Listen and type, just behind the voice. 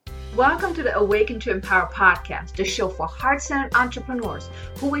Welcome to the Awaken to Empower podcast, the show for heart-centered entrepreneurs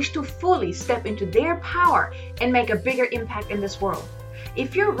who wish to fully step into their power and make a bigger impact in this world.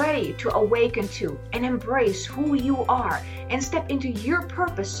 If you're ready to awaken to and embrace who you are and step into your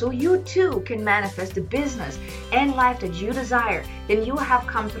purpose so you too can manifest the business and life that you desire, then you have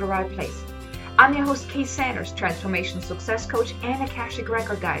come to the right place. I'm your host, Kay Sanders, Transformation Success Coach and Akashic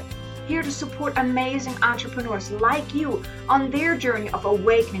Record Guide, here to support amazing entrepreneurs like you on their journey of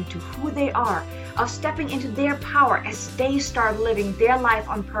awakening to who they are, of stepping into their power as they start living their life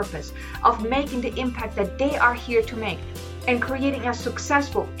on purpose, of making the impact that they are here to make, and creating a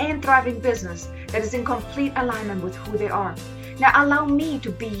successful and thriving business that is in complete alignment with who they are. Now allow me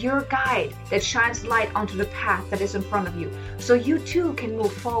to be your guide that shines light onto the path that is in front of you, so you too can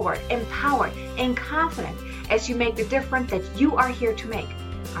move forward, empowered and confident as you make the difference that you are here to make.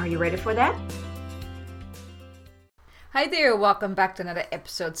 Are you ready for that? Hi there, welcome back to another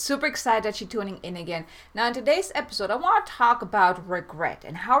episode. Super excited that you're tuning in again. Now in today's episode, I want to talk about regret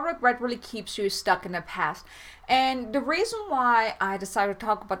and how regret really keeps you stuck in the past. And the reason why I decided to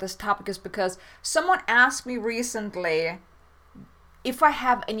talk about this topic is because someone asked me recently if I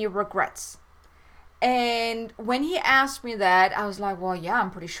have any regrets. And when he asked me that, I was like, well, yeah,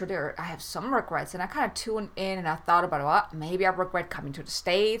 I'm pretty sure I have some regrets. And I kind of tuned in and I thought about, well, maybe I regret coming to the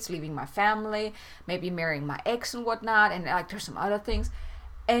States, leaving my family, maybe marrying my ex and whatnot. And like, there's some other things.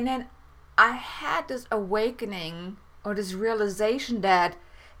 And then I had this awakening or this realization that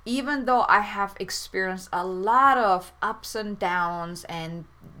even though I have experienced a lot of ups and downs and,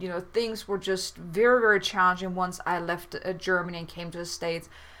 things were just very, very challenging once I left Germany and came to the States,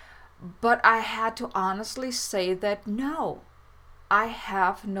 but I had to honestly say that no, I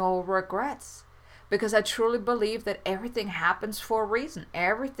have no regrets, because I truly believe that everything happens for a reason.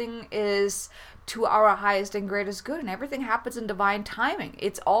 Everything is to our highest and greatest good, and everything happens in divine timing.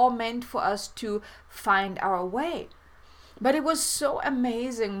 It's all meant for us to find our way. But it was so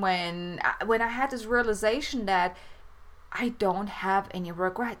amazing when I had this realization that I don't have any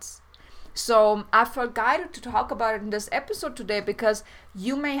regrets. So I felt guided to talk about it in this episode today, because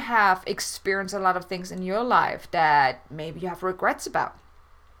you may have experienced a lot of things in your life that maybe you have regrets about.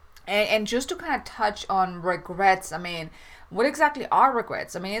 And just to kind of touch on regrets, I mean, what exactly are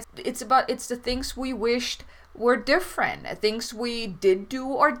regrets? I mean, it's the things we wished were different, things we did do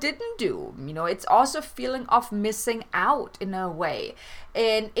or didn't do. It's also a feeling of missing out in a way.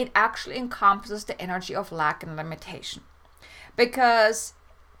 And it actually encompasses the energy of lack and limitation. Because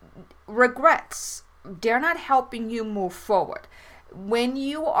regrets, they're not helping you move forward. When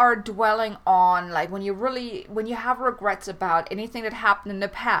you are dwelling on, when you have regrets about anything that happened in the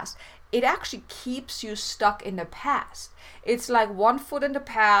past, it actually keeps you stuck in the past. It's like one foot in the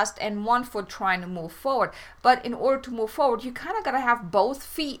past and one foot trying to move forward. But in order to move forward, you kind of got to have both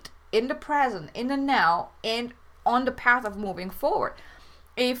feet in the present, in the now, and on the path of moving forward.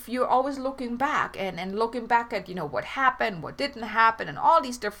 If you're always looking back and looking back at, what happened, what didn't happen, and all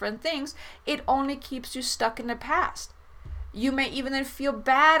these different things, it only keeps you stuck in the past. You may even then feel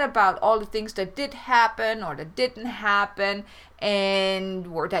bad about all the things that did happen or that didn't happen,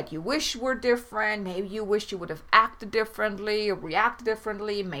 or that you wish were different. Maybe you wish you would have acted differently or reacted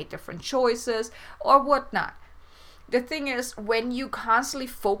differently, made different choices or whatnot. The thing is, when you constantly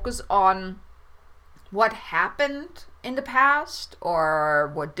focus on what happened in the past or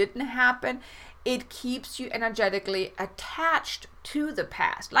what didn't happen, it keeps you energetically attached to the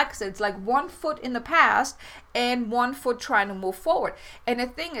past. Like I said, it's like one foot in the past and one foot trying to move forward. And the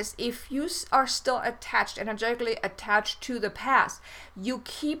thing is, if you are still energetically attached to the past, you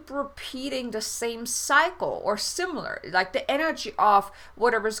keep repeating the same cycle or similar. Like the energy of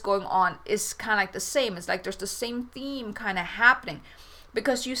whatever's going on is kind of like the same. It's like there's the same theme kind of happening,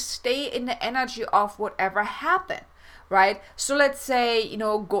 because you stay in the energy of whatever happened, right? So let's say,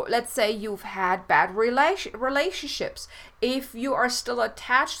 let's say you've had bad relationships. If you are still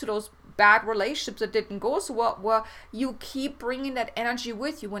attached to those bad relationships that didn't go so well, you keep bringing that energy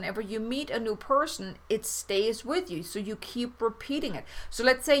with you. Whenever you meet a new person, it stays with you. So you keep repeating it. So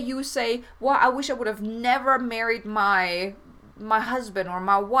let's say you say, well, I wish I would have never married my husband or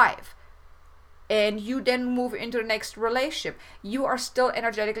my wife. And you then move into the next relationship. You are still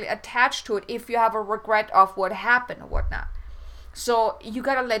energetically attached to it if you have a regret of what happened or whatnot. So you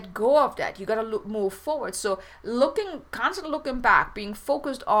got to let go of that. You got to move forward. So constantly looking back, being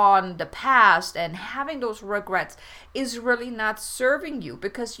focused on the past and having those regrets is really not serving you,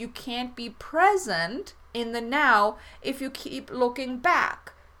 because you can't be present in the now if you keep looking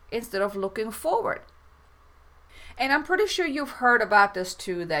back instead of looking forward. And I'm pretty sure you've heard about this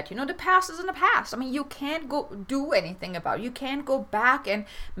too, that, the past is in the past. I mean, you can't go do anything about it. You can't go back and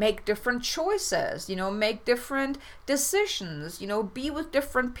make different choices, make different decisions, be with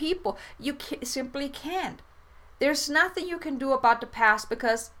different people. You simply can't. There's nothing you can do about the past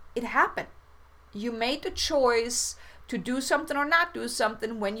because it happened. You made the choice to do something or not do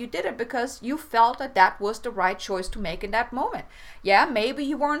something when you did it because you felt that that was the right choice to make in that moment. Yeah, maybe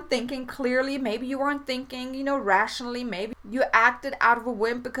you weren't thinking clearly, maybe you weren't thinking, rationally, maybe you acted out of a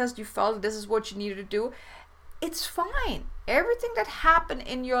whim because you felt this is what you needed to do. It's fine. Everything that happened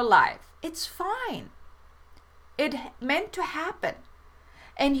in your life, it's fine. It meant to happen.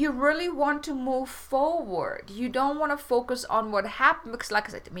 And you really want to move forward. You don't want to focus on what happened because, like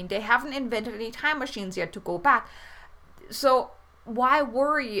I said, they haven't invented any time machines yet to go back. So why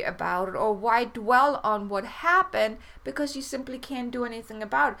worry about it or why dwell on what happened? Because you simply can't do anything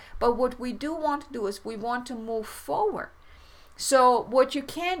about it. But what we do want to do is we want to move forward. So what you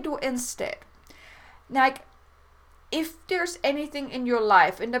can do instead, like if there's anything in your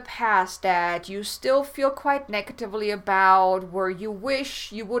life in the past that you still feel quite negatively about, where you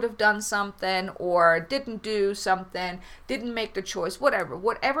wish you would have done something or didn't do something, didn't make the choice,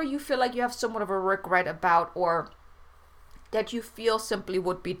 whatever you feel like you have somewhat of a regret about or that you feel simply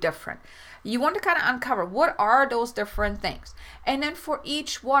would be different. You want to kind of uncover what are those different things. And then for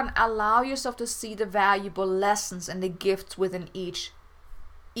each one, allow yourself to see the valuable lessons and the gifts within each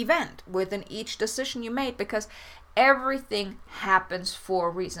event, within each decision you made, because everything happens for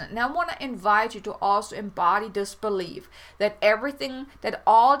a reason. And I want to invite you to also embody this belief that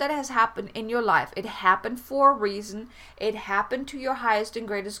all that has happened in your life, it happened for a reason. It happened to your highest and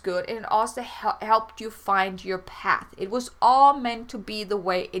greatest good, and it also helped you find your path. It was all meant to be the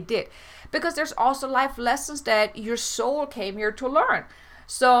way it did, because there's also life lessons that your soul came here to learn.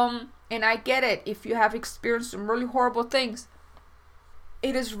 So, and I get it, if you have experienced some really horrible things,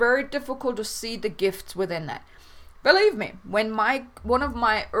 it is very difficult to see the gifts within that. Believe me, when one of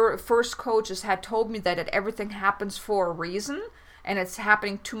my first coaches had told me that everything happens for a reason and it's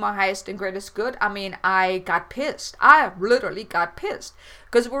happening to my highest and greatest good, I got pissed. I literally got pissed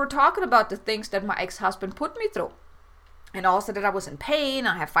because we were talking about the things that my ex-husband put me through. And also that I was in pain,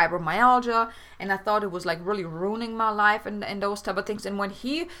 I have fibromyalgia, and I thought it was like really ruining my life and those type of things. And when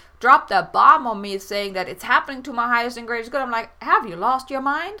he dropped that bomb on me saying that it's happening to my highest and greatest good, I'm like, have you lost your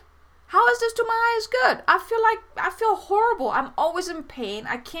mind? How is this to my highest good? I feel horrible. I'm always in pain.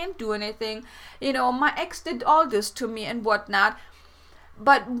 I can't do anything. My ex did all this to me and whatnot.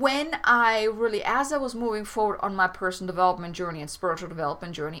 But when as I was moving forward on my personal development journey and spiritual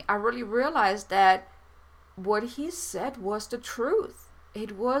development journey, I really realized that what he said was the truth.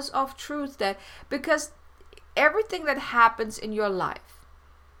 It was of truth, that because everything that happens in your life,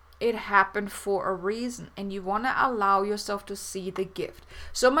 it happened for a reason, and you want to allow yourself to see the gift.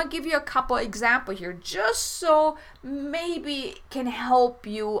 So I'm going to give you a couple examples here just so maybe can help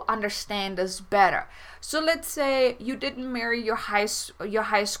you understand this better. So let's say you didn't marry your high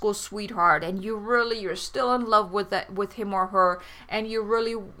school sweetheart, and you're still in love with him or her, and you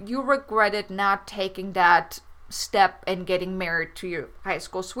regretted not taking that step and getting married to your high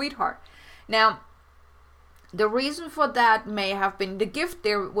school sweetheart. Now, the reason for that may have been the gift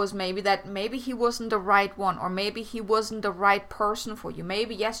there was maybe he wasn't the right one, or maybe he wasn't the right person for you.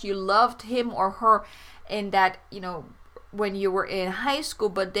 Maybe, yes, you loved him or her in that, when you were in high school,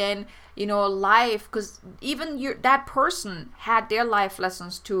 but then, life, because even that person had their life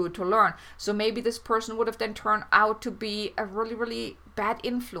lessons to learn. So maybe this person would have then turned out to be a really, really bad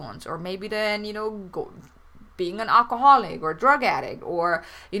influence, or maybe then, being an alcoholic or drug addict, or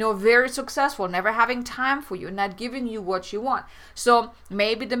very successful, never having time for you, not giving you what you want. So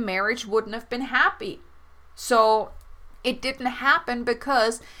maybe the marriage wouldn't have been happy. So it didn't happen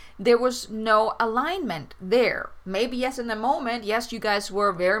because there was no alignment there. Maybe, yes, in the moment, yes, you guys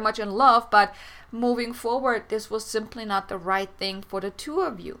were very much in love, but moving forward, this was simply not the right thing for the two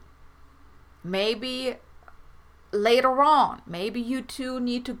of you. Maybe later on, maybe you two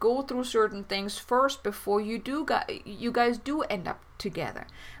need to go through certain things first before you guys do end up together.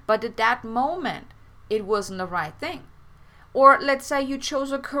 But at that moment, it wasn't the right thing. Or let's say you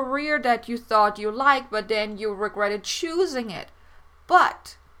chose a career that you thought you liked, but then you regretted choosing it.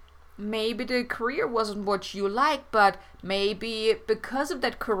 But maybe the career wasn't what you liked, but maybe because of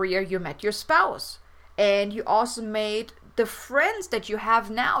that career you met your spouse, and you also made the friends that you have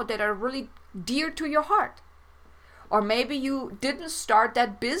now that are really dear to your heart. Or maybe you didn't start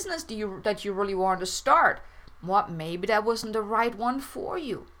that business that you really wanted to start. Maybe that wasn't the right one for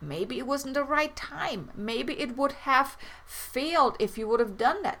you. Maybe it wasn't the right time. Maybe it would have failed if you would have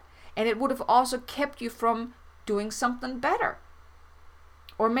done that. And it would have also kept you from doing something better.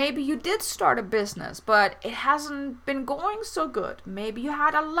 Or maybe you did start a business, but it hasn't been going so good. Maybe you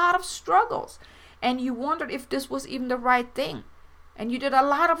had a lot of struggles and you wondered if this was even the right thing. And you did a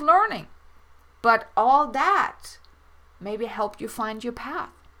lot of learning. But all that maybe helped you find your path.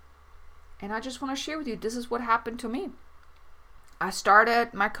 And I just want to share with you, this is what happened to me. I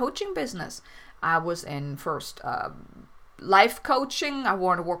started my coaching business. I was in first life coaching. I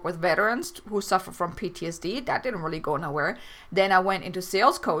wanted to work with veterans who suffer from PTSD. That didn't really go nowhere. Then I went into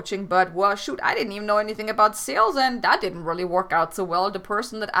sales coaching, but well, shoot, I didn't even know anything about sales, and that didn't really work out so well. The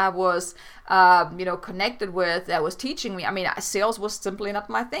person that I was, connected with, that was teaching me, sales was simply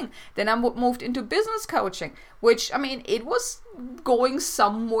not my thing. Then I moved into business coaching, which, it was going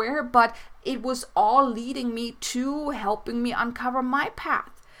somewhere, but it was all leading me to helping me uncover my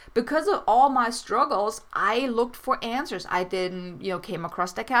path. Because of all my struggles, I looked for answers. I came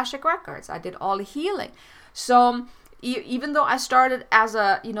across the Akashic Records. I did all the healing. So even though I started as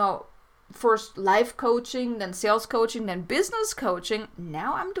first life coaching, then sales coaching, then business coaching,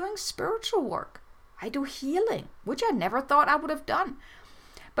 now I'm doing spiritual work. I do healing, which I never thought I would have done.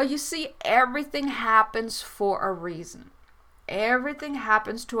 But you see, everything happens for a reason. Everything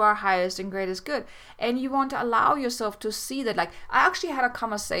happens to our highest and greatest good. And you want to allow yourself to see that. Like, I actually had a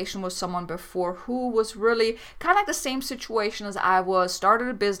conversation with someone before who was really kind of like the same situation as I was. Started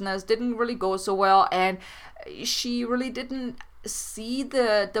a business, didn't really go so well. And she really didn't see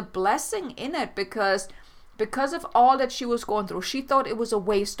the blessing in it because of all that she was going through. She thought it was a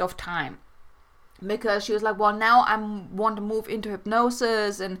waste of time. Because she was like, well, now I want to move into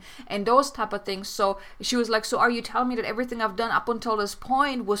hypnosis and those type of things. So she was like, so are you telling me that everything I've done up until this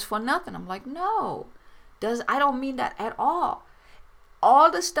point was for nothing? I'm like, no, I don't mean that at all. All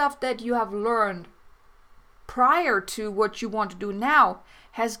the stuff that you have learned prior to what you want to do now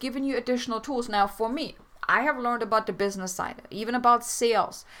has given you additional tools. Now, for me, I have learned about the business side, even about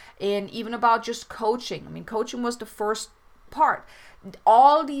sales, and even about just coaching. Coaching was the first part.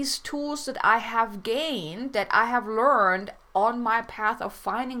 All these tools that I have gained, that I have learned on my path of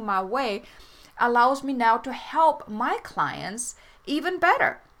finding my way, allows me now to help my clients even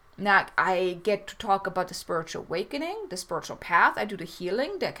better. Now I get to talk about the spiritual awakening, the spiritual path. I do the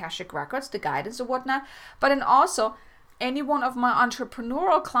healing, the Akashic Records, the guidance and whatnot. But then also any one of my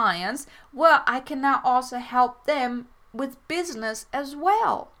entrepreneurial clients, well, I can now also help them with business as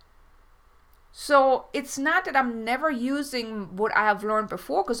well. So it's not that I'm never using what I have learned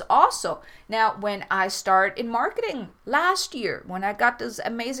before, because also now when I started in marketing last year, when I got this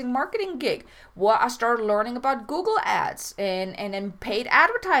amazing marketing gig, well, I started learning about Google ads and paid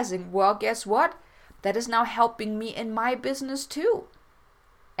advertising. Well, guess what? That is now helping me in my business too.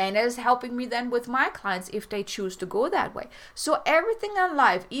 And it is helping me then with my clients if they choose to go that way. So everything in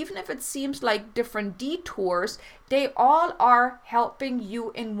life, even if it seems like different detours, they all are helping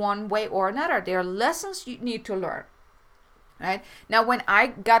you in one way or another. They are lessons you need to learn. Right? Now, when I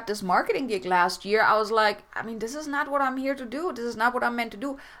got this marketing gig last year, I was like, this is not what I'm here to do. This is not what I'm meant to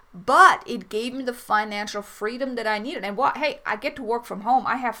do. But it gave me the financial freedom that I needed. And I get to work from home.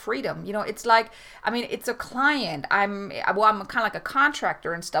 I have freedom. It's like, it's a client. I'm kind of like a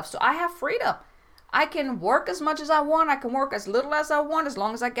contractor and stuff. So I have freedom. I can work as much as I want. I can work as little as I want, as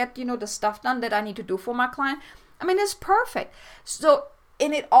long as I get, the stuff done that I need to do for my client. It's perfect.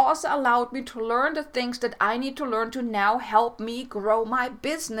 And it also allowed me to learn the things that I need to learn to now help me grow my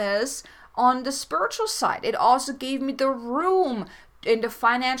business on the spiritual side. It also gave me the room and the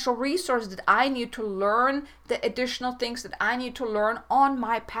financial resources that I need to learn the additional things that I need to learn on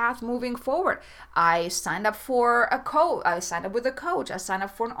my path moving forward. I signed up for a coach. I signed up with a coach. I signed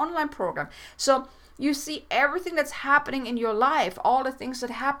up for an online program. So you see, everything that's happening in your life, all the things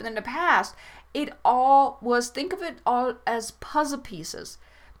that happened in the past, think of it all as puzzle pieces.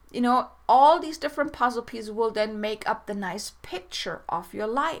 All these different puzzle pieces will then make up the nice picture of your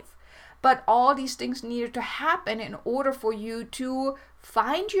life. But all these things needed to happen in order for you to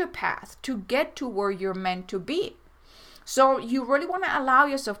find your path, to get to where you're meant to be. So you really want to allow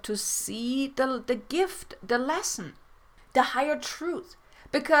yourself to see the gift, the lesson, the higher truth.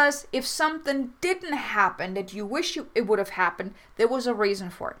 Because if something didn't happen that you wish it would have happened, there was a reason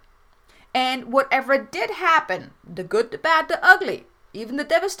for it. And whatever did happen, the good, the bad, the ugly, even the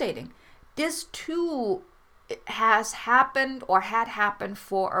devastating, this too has happened or had happened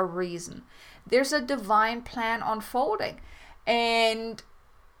for a reason. There's a divine plan unfolding, and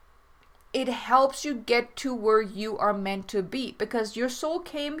it helps you get to where you are meant to be, because your soul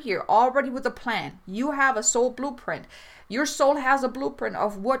came here already with a plan. You have a soul blueprint. Your soul has a blueprint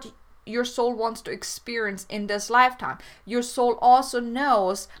of what your soul wants to experience in this lifetime. Your soul also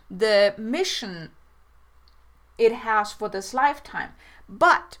knows the mission it has for this lifetime.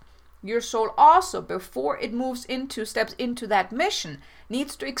 But your soul also, before it steps into that mission,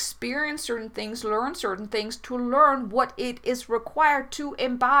 needs to experience certain things, learn certain things, to learn what it is required to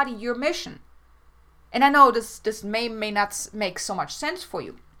embody your mission. And I know this may not make so much sense for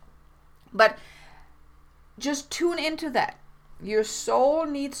you, but just tune into that. Your soul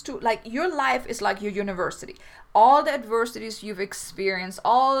needs to, like, your life is like your university. All the adversities you've experienced,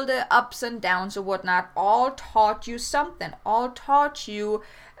 all the ups and downs or whatnot, all taught you something. All taught you,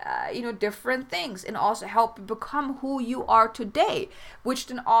 different things, and also help you become who you are today, which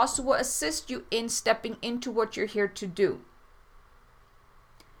then also will assist you in stepping into what you're here to do.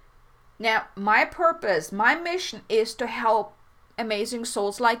 Now, my purpose, my mission is to help amazing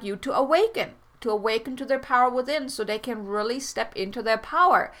souls like you to awaken to their power within, so they can really step into their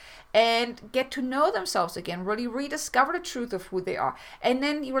power and get to know themselves again, really rediscover the truth of who they are, and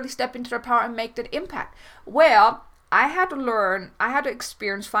then you really step into their power and make that impact. Well, I had to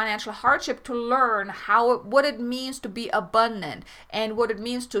experience financial hardship to learn what it means to be abundant, and what it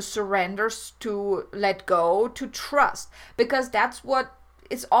means to surrender, to let go, to trust, because that's what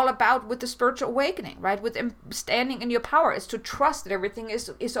it's all about with the spiritual awakening, right? With standing in your power, is to trust that everything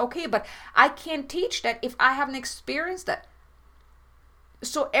is okay. But I can't teach that if I haven't experienced that.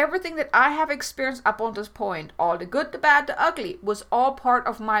 So everything that I have experienced up until this point, all the good, the bad, the ugly, was all part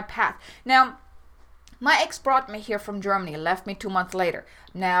of my path. Now, my ex brought me here from Germany, left me 2 months later.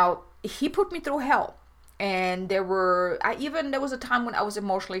 Now, he put me through hell. And there was a time when I was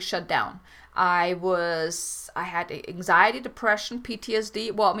emotionally shut down. I had anxiety, depression,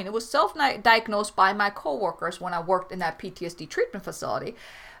 PTSD. Well, I mean, it was self-diagnosed by my coworkers when I worked in that PTSD treatment facility.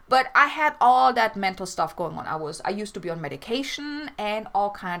 But I had all that mental stuff going on. I used to be on medication and all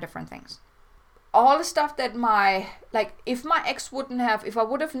kind of different things. All the stuff that if I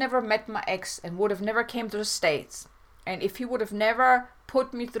would have never met my ex and would have never came to the States, and if he would have never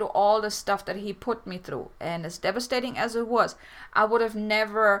put me through all the stuff that he put me through, and as devastating as it was, I would have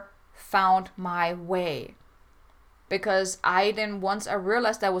never found my way. Because once I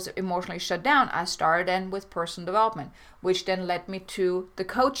realized I was emotionally shut down, I started then with personal development, which then led me to the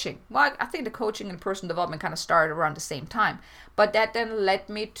coaching. Well, I think the coaching and personal development kind of started around the same time. But that then led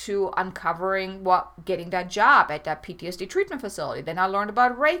me to getting that job at that PTSD treatment facility. Then I learned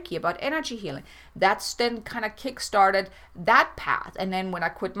about Reiki, about energy healing. That's then kind of kick-started that path. And then when I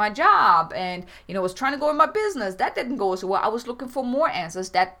quit my job and, was trying to go in my business, that didn't go so well. I was looking for more answers.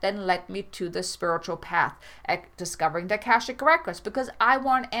 That then led me to the spiritual path, discovering the Akashic Records, because I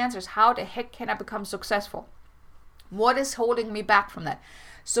want answers. How the heck can I become successful? What is holding me back from that?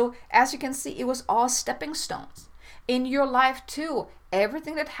 So as you can see, it was all stepping stones. In your life too,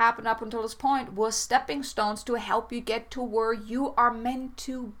 everything that happened up until this point was stepping stones to help you get to where you are meant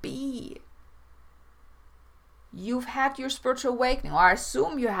to be. You've had your spiritual awakening, or I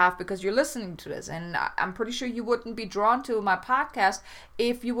assume you have, because you're listening to this, and I'm pretty sure you wouldn't be drawn to my podcast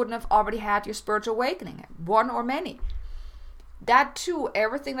if you wouldn't have already had your spiritual awakening, one or many. That too,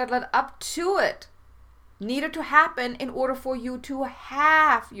 everything that led up to it needed to happen in order for you to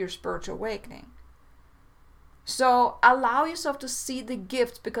have your spiritual awakening. So allow yourself to see the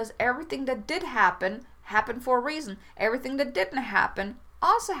gifts, because everything that did happen happened for a reason. Everything that didn't happen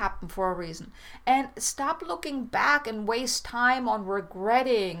also happened for a reason. And stop looking back and waste time on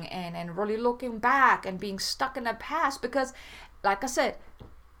regretting and really looking back and being stuck in the past, because like I said,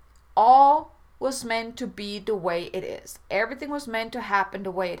 all was meant to be the way it is. Everything was meant to happen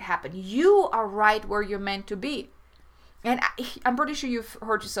the way it happened. You are right where you're meant to be. And I'm pretty sure you've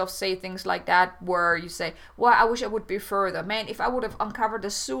heard yourself say things like that, where you say, well, I wish I would be further. Man, if I would have uncovered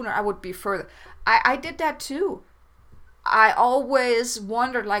this sooner, I would be further. I did that too. I always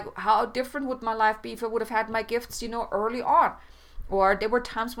wondered, how different would my life be if I would have had my gifts, early on. Or there were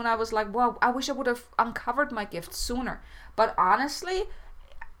times when I was like, well, I wish I would have uncovered my gifts sooner. But honestly,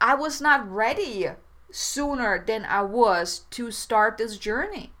 I was not ready sooner than I was to start this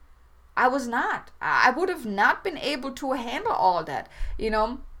journey. I was not. I would have not been able to handle all that,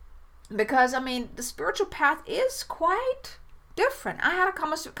 because, the spiritual path is quite different. I had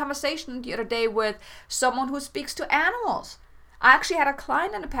a conversation the other day with someone who speaks to animals. I actually had a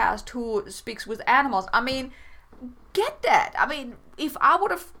client in the past who speaks with animals. Get that.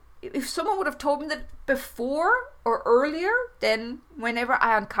 If someone would have told me that before or earlier than whenever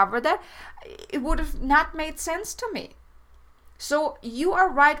I uncovered that, it would have not made sense to me. So you are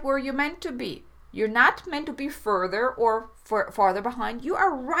right where you're meant to be. You're not meant to be further or farther behind. You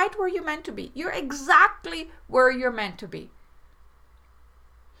are right where you're meant to be. You're exactly where you're meant to be.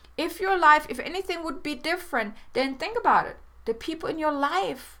 If your life, if anything would be different, then think about it. The people in your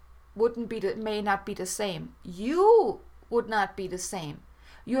life may not be the same. You would not be the same.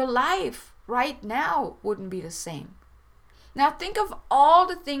 Your life right now wouldn't be the same. Now think of all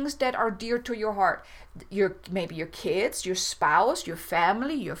the things that are dear to your heart. Maybe your kids, your spouse, your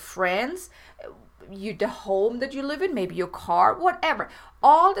family, your friends, the home that you live in, maybe your car, whatever.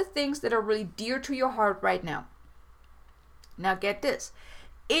 All the things that are really dear to your heart right now. Now get this.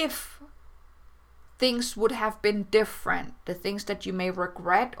 If things would have been different, the things that you may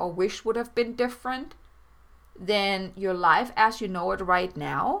regret or wish would have been different, then your life as you know it right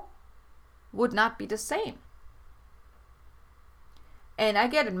now would not be the same. And I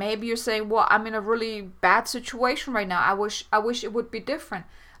get it. Maybe you're saying, well, I'm in a really bad situation right now. I wish it would be different.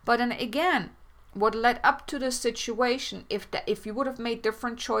 But then again, what led up to the situation, if you would have made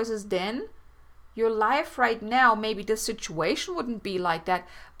different choices then, your life right now, maybe the situation wouldn't be like that.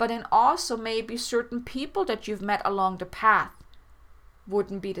 But then also maybe certain people that you've met along the path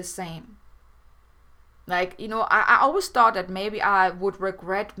wouldn't be the same. Like, I always thought that maybe I would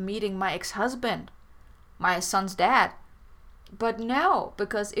regret meeting my ex-husband, my son's dad. But no,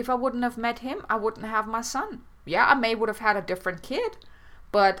 because if I wouldn't have met him, I wouldn't have my son. Yeah, I would have had a different kid,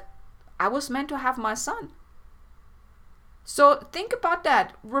 but I was meant to have my son. So think about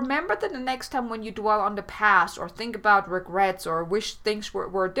that. Remember that the next time when you dwell on the past or think about regrets or wish things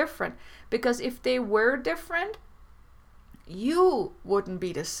were different. Because if they were different, you wouldn't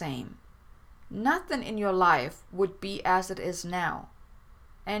be the same. Nothing in your life would be as it is now.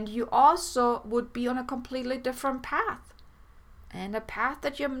 And you also would be on a completely different path. And a path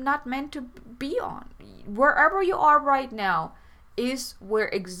that you're not meant to be on. Wherever you are right now is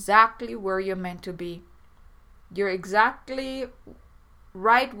exactly where you're meant to be. You're exactly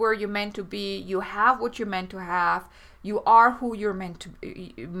right where you're meant to be. You have what you're meant to have. You are who you're meant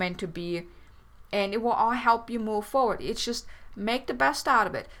to be. And it will all help you move forward. It's just make the best out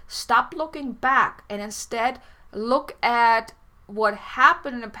of it. Stop looking back and instead look at what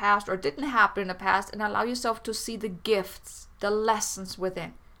happened in the past or didn't happen in the past and allow yourself to see the gifts, the lessons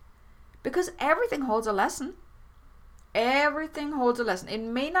within. Because everything holds a lesson. Everything holds a lesson. It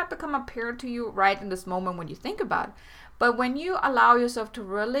may not become apparent to you right in this moment when you think about it, but when you allow yourself to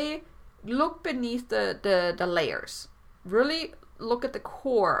really look beneath the layers, really look at the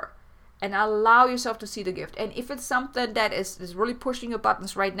core and allow yourself to see the gift. And if it's something that is really pushing your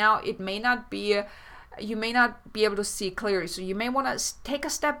buttons right now, you may not be able to see clearly. So you may want to take a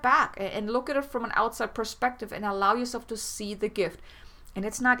step back and look at it from an outside perspective and allow yourself to see the gift. And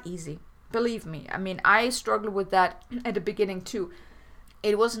it's not easy. Believe me. I mean, I struggled with that at the beginning too.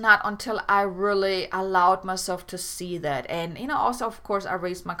 It was not until I really allowed myself to see that. And, also, of course, I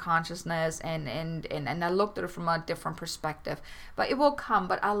raised my consciousness and I looked at it from a different perspective. But it will come.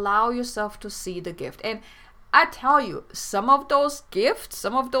 But allow yourself to see the gift. And I tell you, some of those gifts,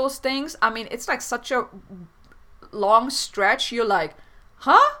 some of those things, I mean, it's like such a long stretch. You're like,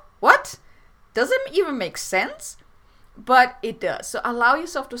 huh? What? Doesn't even make sense? But it does. So allow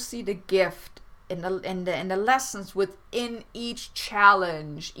yourself to see the gift and the lessons within each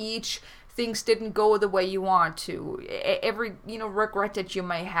challenge. Each things didn't go the way you want to. Every regret that you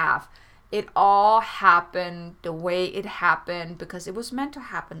may have. It all happened the way it happened because it was meant to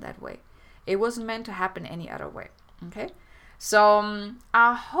happen that way. It wasn't meant to happen any other way. Okay? So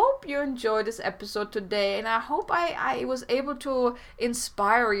I hope you enjoyed this episode today, and I hope I was able to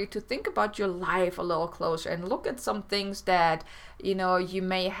inspire you to think about your life a little closer and look at some things that you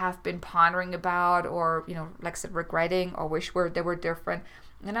may have been pondering about or like I said, regretting or wish they were different.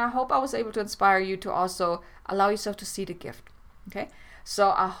 And I hope I was able to inspire you to also allow yourself to see the gift. Okay?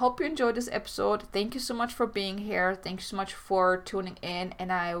 So I hope you enjoyed this episode. Thank you so much for being here. Thank you so much for tuning in,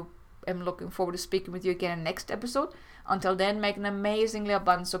 and I am looking forward to speaking with you again in the next episode. Until then, make an amazingly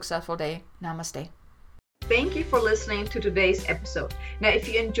abundant, successful day. Namaste. Thank you for listening to today's episode. Now, if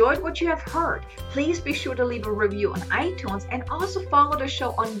you enjoyed what you have heard, please be sure to leave a review on iTunes and also follow the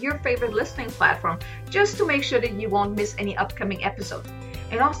show on your favorite listening platform just to make sure that you won't miss any upcoming episodes.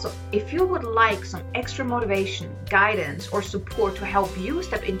 And also, if you would like some extra motivation, guidance, or support to help you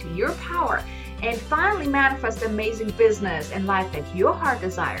step into your power and finally manifest the amazing business and life that your heart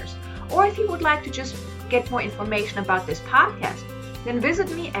desires, or if you would like to just get more information about this podcast, then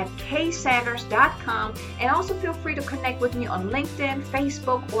visit me at ksanders.com and also feel free to connect with me on LinkedIn,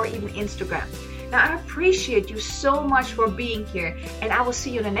 Facebook, or even Instagram. Now, I appreciate you so much for being here, and I will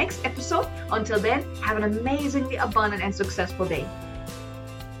see you in the next episode. Until then, have an amazingly abundant and successful day.